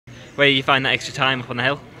where you find that extra time up on the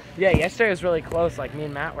hill? Yeah, yesterday was really close. Like me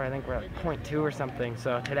and Matt were, I think we're at 0.2 or something.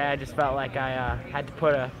 So today I just felt like I had to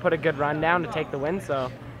put a good run down to take the win.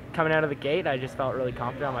 So coming out of the gate, I just felt really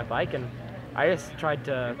confident on my bike, and I just tried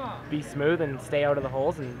to be smooth and stay out of the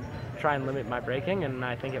holes and try and limit my braking, and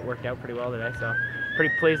I think it worked out pretty well today. So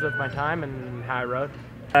pretty pleased with my time and how I rode.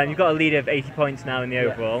 You've got a lead of 80 points now in the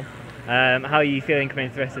overall. How are you feeling coming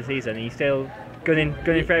into the rest of the season? Are you still gunning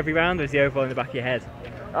for every round, or is the overall in the back of your head?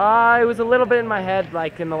 It was a little bit in my head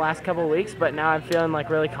like in the last couple of weeks, but now I'm feeling like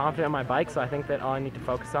really confident on my bike, so I think that all I need to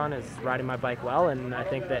focus on is riding my bike well, and I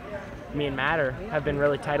think that me and Matt have been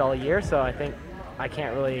really tight all year, so I think I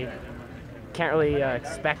can't really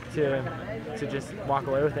expect to just walk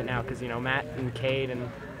away with it now, because Matt and Cade and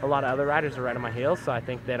a lot of other riders are right on my heels, so I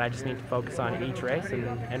think that I just need to focus on each race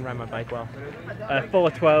and ride my bike well.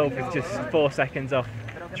 4:12 is just 4 seconds off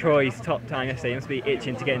Troy's top time yesterday. You must be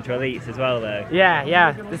itching to get into elites as well, though.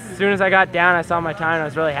 Yeah. As soon as I got down, I saw my time, and I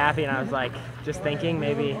was really happy, and I was like, just thinking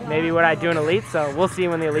maybe what I do in elites. So we'll see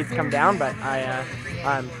when the elites come down, but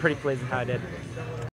I'm pretty pleased with how I did.